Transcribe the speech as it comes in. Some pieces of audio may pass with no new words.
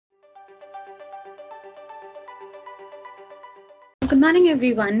Good morning,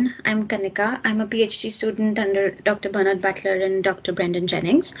 everyone. I'm Kanika. I'm a PhD student under Dr. Bernard Butler and Dr. Brendan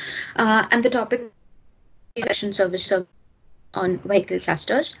Jennings. And the topic of session service on vehicle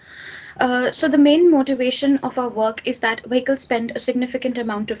clusters. So the main motivation of our work is that vehicles spend a significant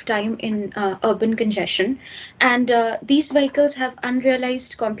amount of time in urban congestion, and these vehicles have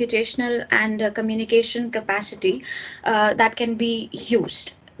unrealized computational and communication capacity that can be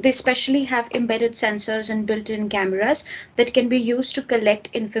used. They especially have embedded sensors and built-in cameras that can be used to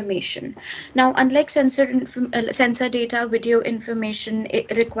collect information. Now, unlike sensor data, video information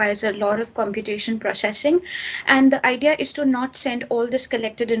it requires a lot of computation processing, and the idea is to not send all this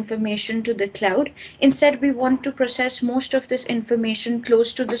collected information to the cloud. Instead, we want to process most of this information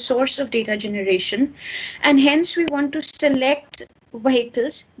close to the source of data generation, and hence we want to select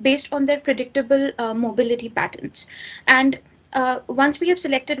vehicles based on their predictable mobility patterns. And once we have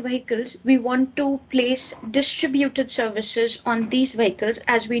selected vehicles, we want to place distributed services on these vehicles,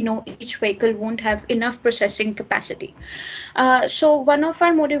 as we know each vehicle won't have enough processing capacity. So one of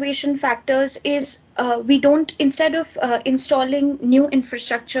our motivation factors is we don't, instead of installing new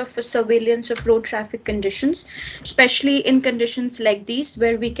infrastructure for surveillance of road traffic conditions, especially in conditions like these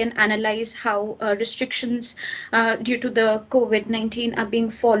where we can analyze how restrictions due to the COVID-19 are being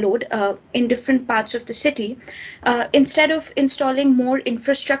followed in different parts of the city. Instead of installing more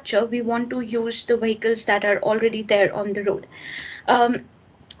infrastructure, we want to use the vehicles that are already there on the road.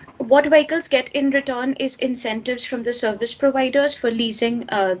 What vehicles get in return is incentives from the service providers for leasing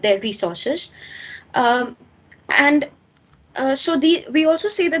their resources. Um, and we also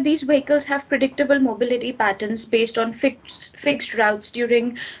say that these vehicles have predictable mobility patterns based on fixed routes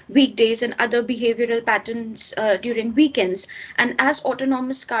during weekdays and other behavioral patterns during weekends. And as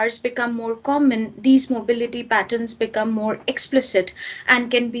autonomous cars become more common, these mobility patterns become more explicit and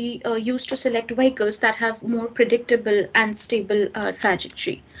can be used to select vehicles that have more predictable and stable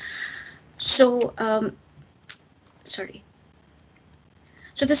trajectory. So, sorry.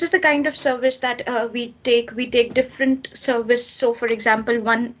 So this is the kind of service that we take. We take different service. So for example,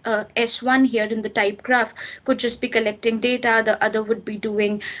 one S1 here in the type graph could just be collecting data. The other would be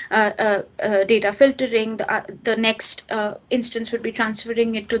doing data filtering. The next instance would be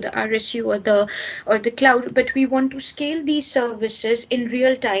transferring it to the RSU or the cloud. But we want to scale these services in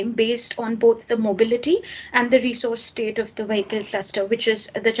real time based on both the mobility and the resource state of the vehicle cluster, which is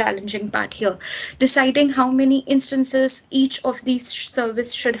the challenging part here. Deciding how many instances each of these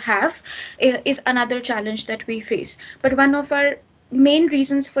services should have is another challenge that we face. But one of our main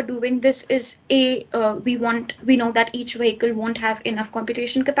reasons for doing this is we know that each vehicle won't have enough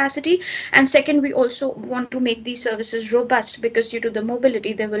computation capacity, and second, we also want to make these services robust, because due to the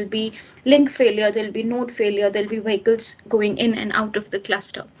mobility there will be link failure, there will be node failure, there will be vehicles going in and out of the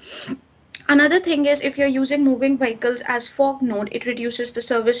cluster. Another thing is, if you're using moving vehicles as fog node, it reduces the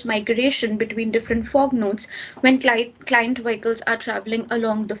service migration between different fog nodes when client vehicles are traveling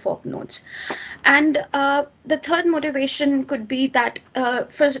along the fog nodes. And the third motivation could be that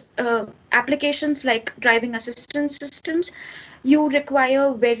for applications like driving assistance systems, you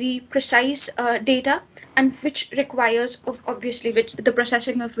require very precise data, and which requires obviously the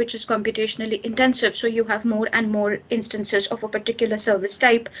processing of which is computationally intensive. So you have more and more instances of a particular service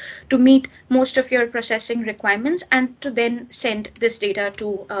type to meet most of your processing requirements, and to then send this data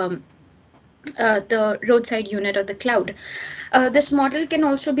to the roadside unit or the cloud. This model can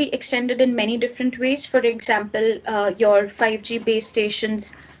also be extended in many different ways. For example, your 5G base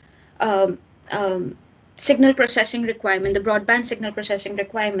stations um, um, signal processing requirement, the broadband signal processing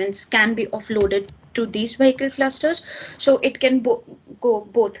requirements can be offloaded to these vehicle clusters. So it can go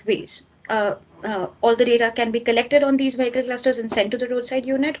both ways. All the data can be collected on these vehicle clusters and sent to the roadside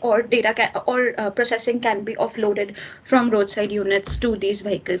unit, or processing can be offloaded from roadside units to these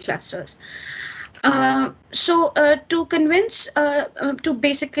vehicle clusters. To convince, to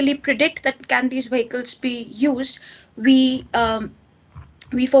basically predict that can these vehicles be used,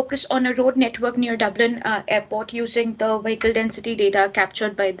 we focus on a road network near Dublin Airport using the vehicle density data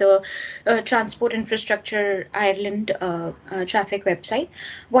captured by the Transport Infrastructure Ireland traffic website.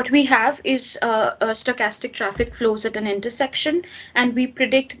 What we have is stochastic traffic flows at an intersection, and we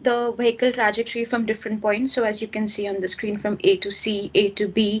predict the vehicle trajectory from different points. So as you can see on the screen, from A to C, A to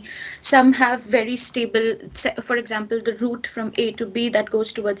B, some have very stable, for example, the route from A to B that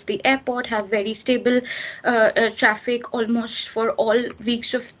goes towards the airport have very stable traffic almost for all weeks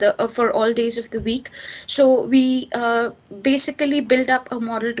of the for all days of the week. So we basically build up a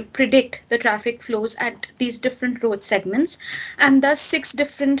model to predict the traffic flows at these different road segments, and thus 6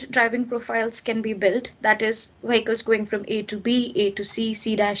 different driving profiles can be built. That is, vehicles going from A to B, A to C,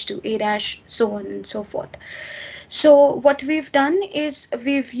 C dash to A dash, so on and so forth. So what we've done is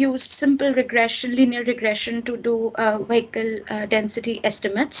we've used simple regression, linear regression to do vehicle density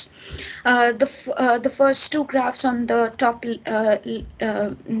estimates. The first two graphs on the top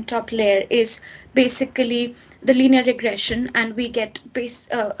layer is basically the linear regression, and we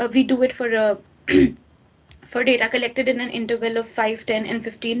do it for a for data collected in an interval of 5, 10, and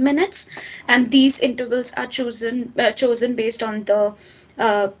 15 minutes. And these intervals are chosen based on the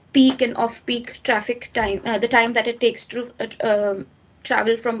peak and off-peak traffic time, the time that it takes to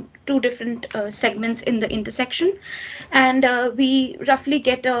travel from two different segments in the intersection. And we roughly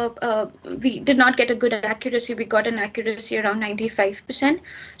get we did not get a good accuracy. We got an accuracy around 95%.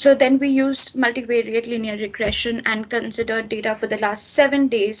 So then we used multivariate linear regression and considered data for the last 7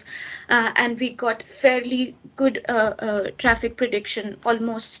 days, and we got fairly good traffic prediction,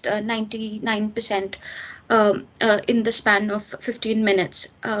 almost 99%, in the span of 15 minutes.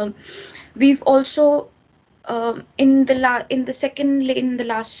 We've also in the second lane, the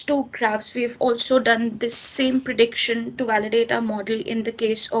last two graphs, we've also done this same prediction to validate our model in the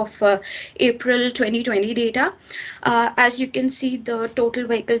case of April 2020 data. As you can see, the total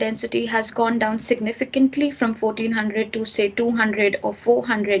vehicle density has gone down significantly from 1400 to say 200 or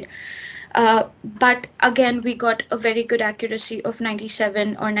 400. But again, we got a very good accuracy of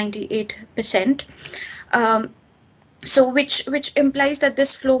 97 or 98%. Um, so which implies that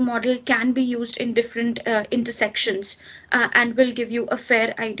this flow model can be used in different intersections, and will give you a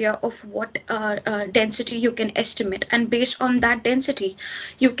fair idea of what density you can estimate, and based on that density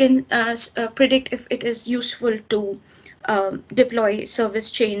you can predict if it is useful to deploy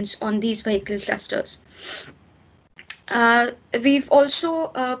service chains on these vehicle clusters. We've also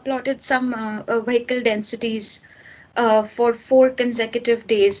plotted some vehicle densities for 4 consecutive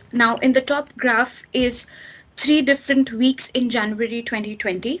days. Now, in the top graph is 3 different weeks in January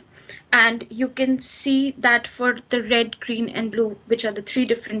 2020. And you can see that for the red, green, and blue, which are the 3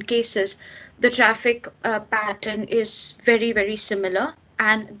 different cases, the traffic pattern is very, very similar.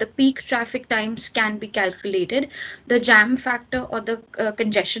 And the peak traffic times can be calculated. The jam factor or the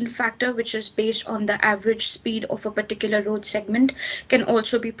congestion factor, which is based on the average speed of a particular road segment, can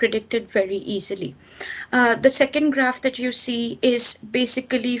also be predicted very easily. The second graph that you see is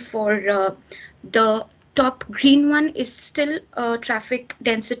basically for the top green one is still traffic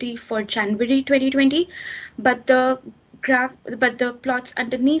density for January 2020, but the plots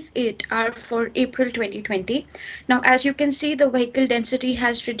underneath it are for April 2020. Now, as you can see, the vehicle density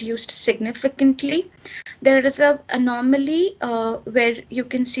has reduced significantly. There is a anomaly where you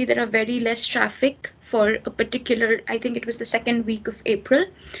can see there are very less traffic for a particular, I think it was the second week of April,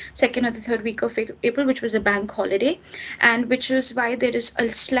 second or the third week of April, which was a bank holiday, and which is why there is a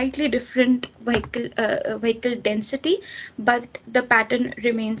slightly different vehicle density, but the pattern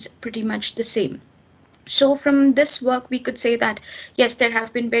remains pretty much the same. So from this work, we could say that, yes, there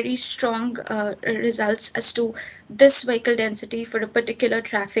have been very strong results as to this vehicle density for a particular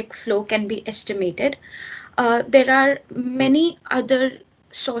traffic flow can be estimated. There are many other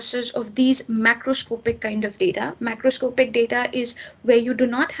sources of these macroscopic kind of data. Macroscopic data is where you do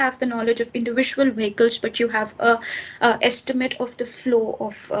not have the knowledge of individual vehicles, but you have a estimate of the flow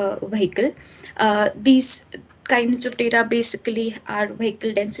of vehicle. These kinds of data basically are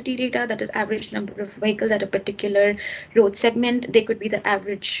vehicle density data, that is average number of vehicles at a particular road segment. They could be the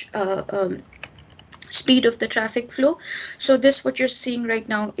average speed of the traffic flow. So this, what you're seeing right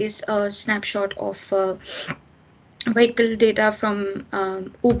now, is a snapshot of vehicle data from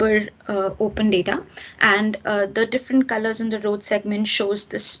Uber open data, and the different colors in the road segment shows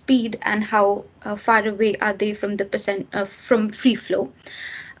the speed and how far away are they from the percent from free flow.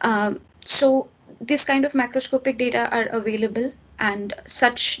 So this kind of macroscopic data are available, and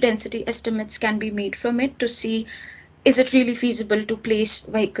such density estimates can be made from it to see, is it really feasible to place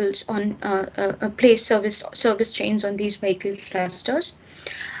vehicles on place service chains on these vehicle clusters.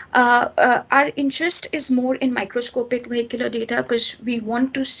 Our interest is more in microscopic vehicular data because we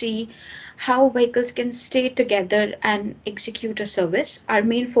want to see how vehicles can stay together and execute a service. Our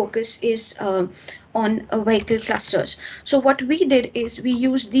main focus is on vehicle clusters. So what we did is we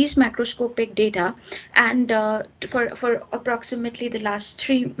used these macroscopic data, and for approximately the last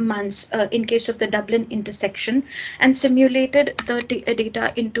 3 months, in case of the Dublin intersection, and simulated the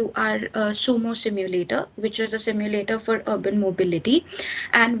data into our Sumo simulator, which is a simulator for urban mobility,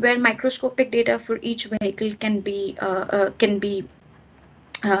 and where microscopic data for each vehicle can be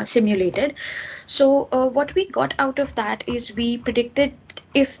simulated. So what we got out of that is we predicted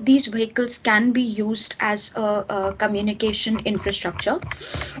if these vehicles can be used as a communication infrastructure.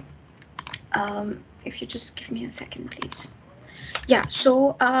 If you just give me a second, please. Yeah,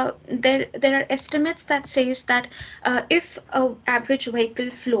 so there are estimates that says that if a average vehicle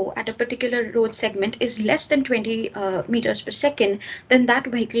flow at a particular road segment is less than 20 meters per second, then that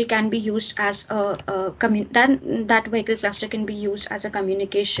vehicle can be used as then that vehicle cluster can be used as a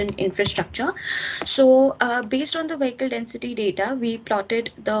communication infrastructure. So based on the vehicle density data, we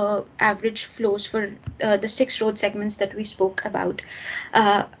plotted the average flows for the six road segments that we spoke about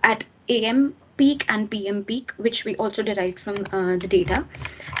at AM peak and PM peak, which we also derived from the data.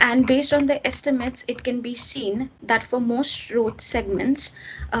 And based on the estimates, it can be seen that for most road segments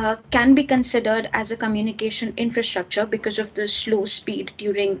can be considered as a communication infrastructure because of the slow speed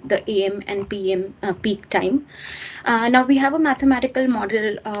during the AM and PM peak time. Now we have a mathematical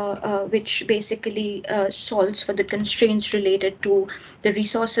model which basically solves for the constraints related to the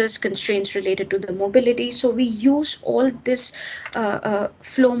resources, constraints related to the mobility. So we use all this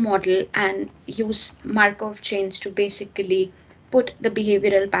flow model and use Markov chains to basically put the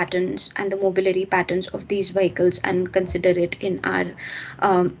behavioral patterns and the mobility patterns of these vehicles and consider it in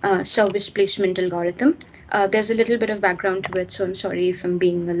our service placement algorithm. There's a little bit of background to it, so I'm sorry if I'm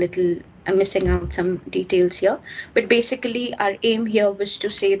being a little missing out some details here. But basically, our aim here was to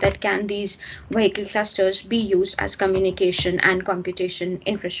say that can these vehicle clusters be used as communication and computation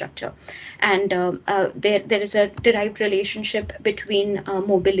infrastructure? And there is a derived relationship between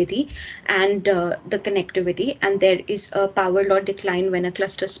mobility and the connectivity, and there is a power law decline when a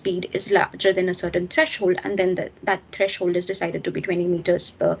cluster speed is larger than a certain threshold, and then that threshold is decided to be 20 meters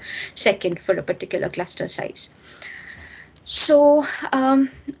per second for a particular cluster size. So,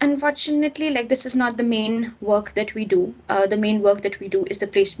 unfortunately, like this is not the main work that we do. The main work that we do is the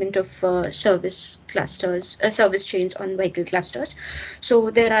placement of service chains on vehicle clusters. So,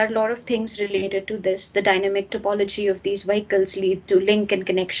 there are a lot of things related to this. The dynamic topology of these vehicles lead to link and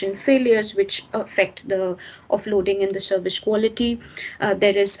connection failures, which affect the offloading and the service quality.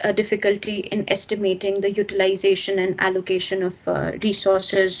 There is a difficulty in estimating the utilization and allocation of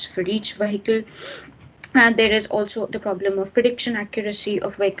resources for each vehicle. And there is also the problem of prediction accuracy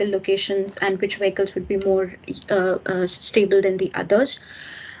of vehicle locations and which vehicles would be more stable than the others.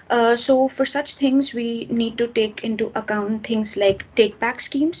 So for such things, we need to take into account things like take back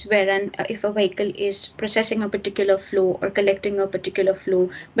schemes, wherein if a vehicle is processing a particular flow or collecting a particular flow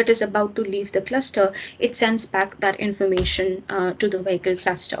but is about to leave the cluster, it sends back that information to the vehicle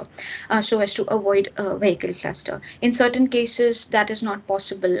cluster so as to avoid a vehicle cluster. In certain cases, that is not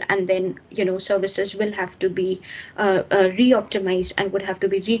possible, and then services will have to be re-optimized and would have to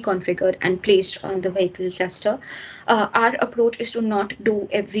be reconfigured and placed on the vehicle cluster. Our approach is to not do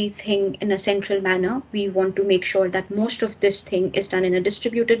everything in a central manner. We want to make sure that most of this thing is done in a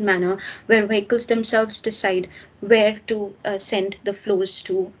distributed manner where vehicles themselves decide where to send the flows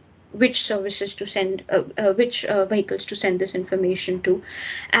to, which services to send, which vehicles to send this information to.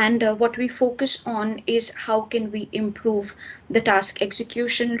 And what we focus on is how can we improve the task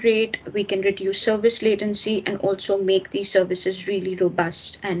execution rate, we can reduce service latency, and also make these services really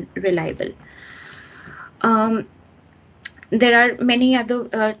robust and reliable. Um, there are many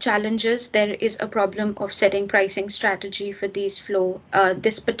other challenges. There is a problem of setting pricing strategy for these flow.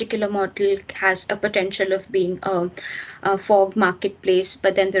 This particular model has a potential of being a fog marketplace,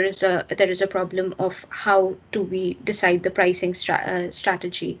 but then there is a problem of how do we decide the pricing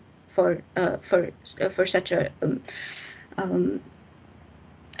strategy for such um,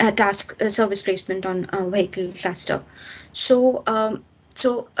 a task service placement on a vehicle cluster. So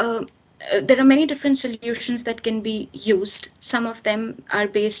so there are many different solutions that can be used. Some of them are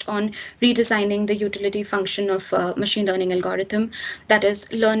based on redesigning the utility function of machine learning algorithm, that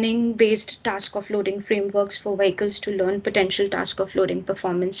is learning based task offloading frameworks for vehicles to learn potential task offloading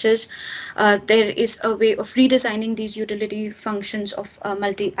performances. There is a way of redesigning these utility functions of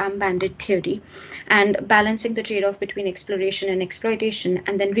multi-arm bandit theory and balancing the trade-off between exploration and exploitation,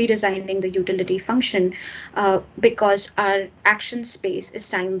 and then redesigning the utility function because our action space is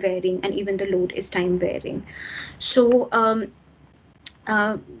time varying and even the load is time varying. So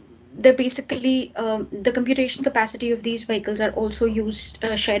uh, they're basically the computation capacity of these vehicles are also used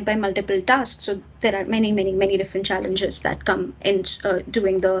shared by multiple tasks. So there are many different challenges that come in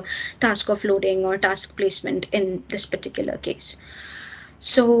doing the task of loading or task placement in this particular case.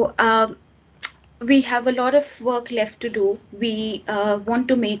 So we have a lot of work left to do. We want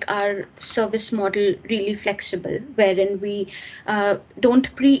to make our service model really flexible, wherein we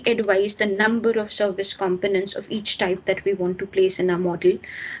don't pre-advise the number of service components of each type that we want to place in our model.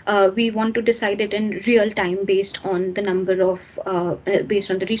 We want to decide it in real time based on the number of,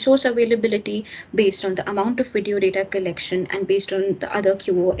 based on the resource availability, based on the amount of video data collection, and based on the other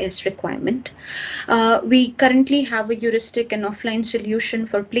QoS requirement. We currently have a heuristic and offline solution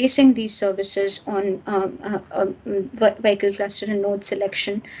for placing these services on vehicle cluster and node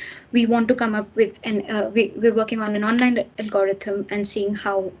selection. We want to come up with we're working on an online algorithm and seeing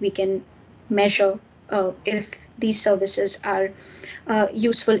how we can measure if these services are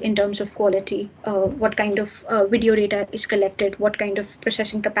useful in terms of quality, what kind of video data is collected, what kind of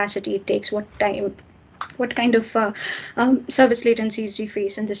processing capacity it takes, what kind of service latencies we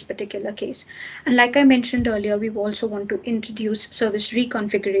face in this particular case. And like I mentioned earlier, we also want to introduce service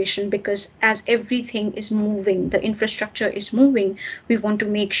reconfiguration, because as everything is moving, the infrastructure is moving, we want to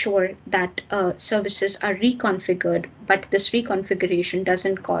make sure that services are reconfigured, but this reconfiguration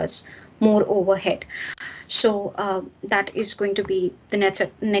doesn't cause more overhead. So that is going to be the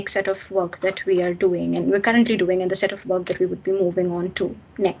next set of work that we are doing, and we're currently doing, and the set of work that we would be moving on to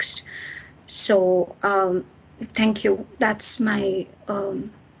next. So thank you. That's my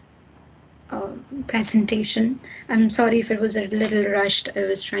presentation. I'm sorry if it was a little rushed. I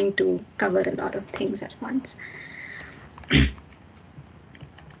was trying to cover a lot of things at once.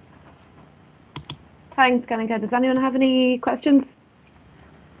 Thanks, Kanika. Does anyone have any questions?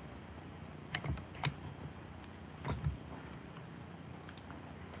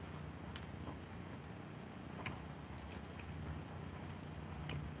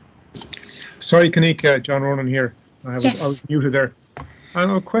 Sorry, Kanika, John Ronan here. I was muted there. I have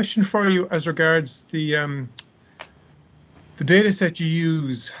a question for you as regards the data set you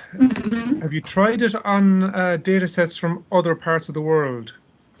use. Have you tried it on data sets from other parts of the world?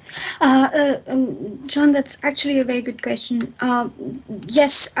 John, that's actually a very good question.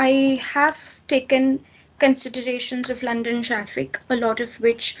 Yes, I have taken considerations of London traffic, a lot of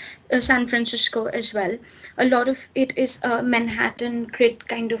which San Francisco as well. A lot of it is a Manhattan grid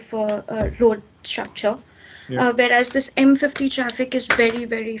kind of a road structure, whereas this M50 traffic is very,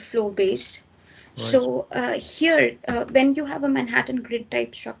 very flow based. Right. So here, when you have a Manhattan grid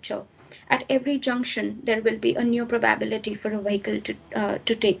type structure, at every junction there will be a new probability for a vehicle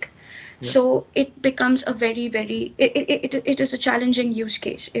to take. Yeah. So it becomes a very, very, it is a challenging use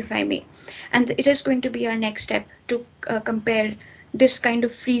case, if I may. And it is going to be our next step to compare this kind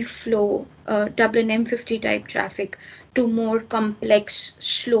of free flow Dublin M50 type traffic to more complex,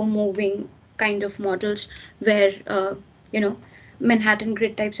 slow moving kind of models where, Manhattan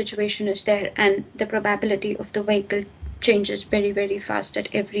grid type situation is there and the probability of the vehicle changes very, very fast at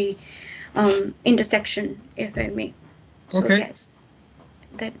every intersection, if I may. So okay. Yes.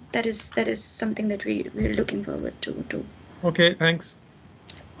 That is something that we're looking forward to. Okay, thanks.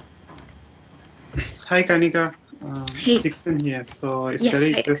 Hi, Kanika. Hey. Dixon here. So it's yes,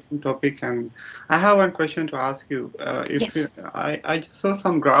 very interesting topic, and I have one question to ask you. I just saw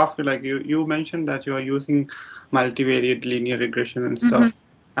some graph, like you mentioned that you are using multivariate linear regression and stuff.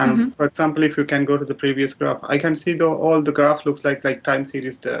 And for example, if you can go to the previous graph, I can see all the graph looks like time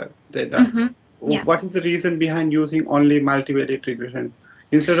series data. Yeah. What is the reason behind using only multivariate regression?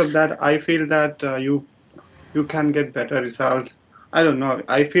 Instead of that, I feel that you can get better results. I don't know.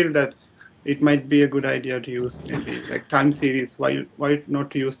 I feel that it might be a good idea to use maybe like time series. Why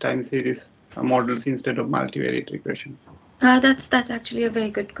not to use time series models instead of multivariate regression? That's actually a very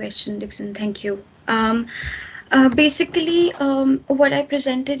good question, Dixon. Thank you. Basically, what I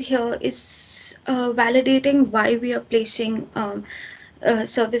presented here is validating why we are placing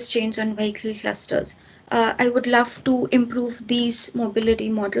service chains on vehicle clusters. I would love to improve these mobility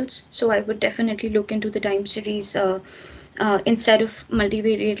models, so I would definitely look into the time series instead of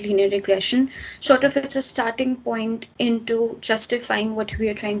multivariate linear regression. Sort of it's a starting point into justifying what we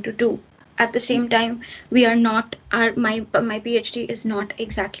are trying to do. At the same time, we are not, my PhD is not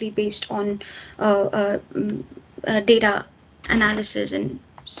exactly based on data analysis and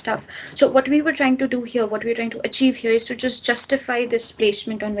stuff. So what we were trying to do here, what we're trying to achieve here is to just justify this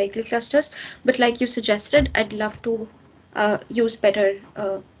placement on vehicle clusters. But like you suggested, I'd love to use better,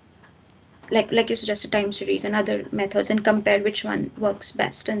 like you suggested, time series and other methods and compare which one works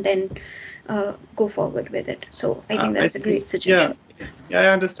best and then go forward with it. So I think that's a great suggestion. Yeah, I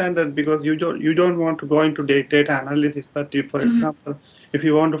understand that, because you don't want to go into data analysis, but if, for example, if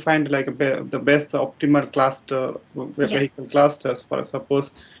you want to find like the best optimal cluster, vehicle clusters, for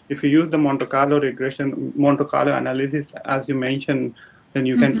suppose, if you use the Monte Carlo analysis, as you mentioned, then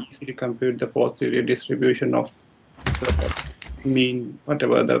you can easily compute the posterior distribution of the mean,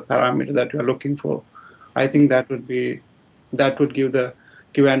 whatever the parameter that you are looking for. I think that would give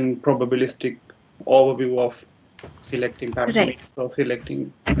an probabilistic overview of selecting parameters or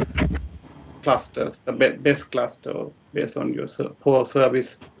selecting clusters, the best cluster based on your for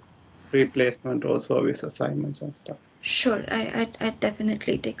service replacement or service assignments and stuff. Sure, I'd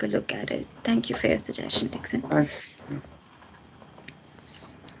definitely take a look at it. Thank you for your suggestion, Dixon. Thanks.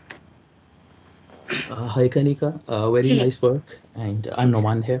 Hi Kanika, very nice work, and I'm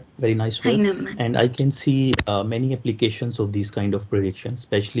Noman here. Very nice work. Hi, Noman. And I can see many applications of these kind of predictions,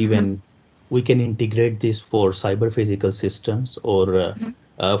 especially when we can integrate this for cyber physical systems or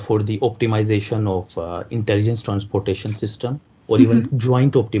for the optimization of intelligence transportation system, or even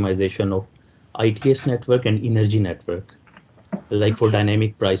joint optimization of ITS network and energy network, like for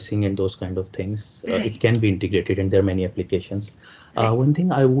dynamic pricing and those kind of things. It can be integrated, and there are many applications. One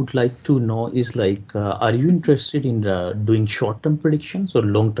thing I would like to know is are you interested in doing short-term predictions or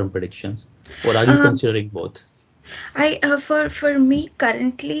long-term predictions, or are you considering both? For me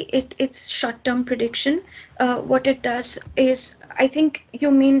currently it's short-term prediction. What it does is, I think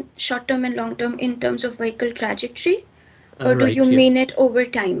you mean short-term and long-term in terms of vehicle trajectory, or do you mean it over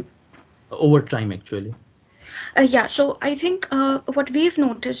time? Over time, actually. Yeah, so I think what we've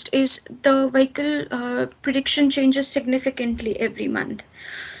noticed is the vehicle prediction changes significantly every month.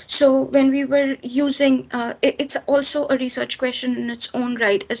 So when we were using, it's also a research question in its own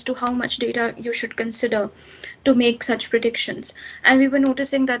right as to how much data you should consider to make such predictions. And we were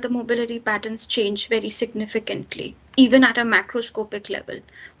noticing that the mobility patterns change very significantly, even at a macroscopic level.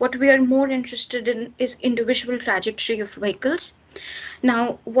 What we are more interested in is individual trajectory of vehicles.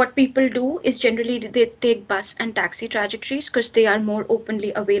 Now, what people do is generally they take bus and taxi trajectories because they are more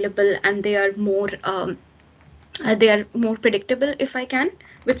openly available and they are more predictable, if I can,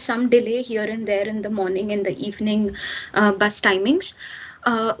 with some delay here and there in the morning and the evening bus timings.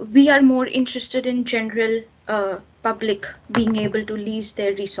 We are more interested in general public being able to lease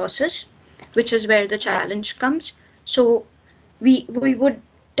their resources, which is where the challenge comes. So we would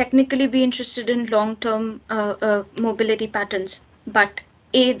technically be interested in long-term mobility patterns, but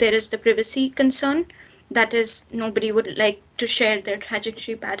there is the privacy concern, that is nobody would like to share their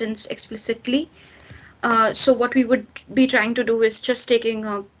trajectory patterns explicitly. So what we would be trying to do is just taking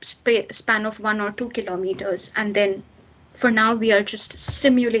a span of 1 or 2 kilometers, and then for now we are just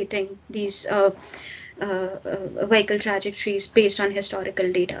simulating these vehicle trajectories based on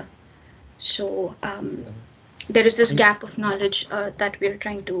historical data. So there is this gap of knowledge that we are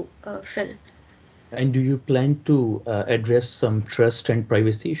trying to fill. And do you plan to address some trust and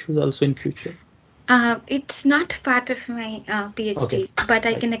privacy issues also in future? It's not part of my PhD, but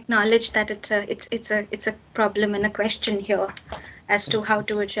I can acknowledge that it's a problem and a question here as to how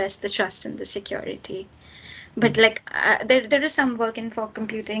to address the trust and the security. But there is some work in for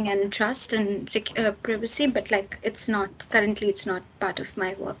computing and trust and privacy, but it's not part of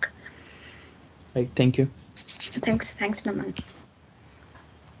my work. Right, thank you. Thanks, Naman.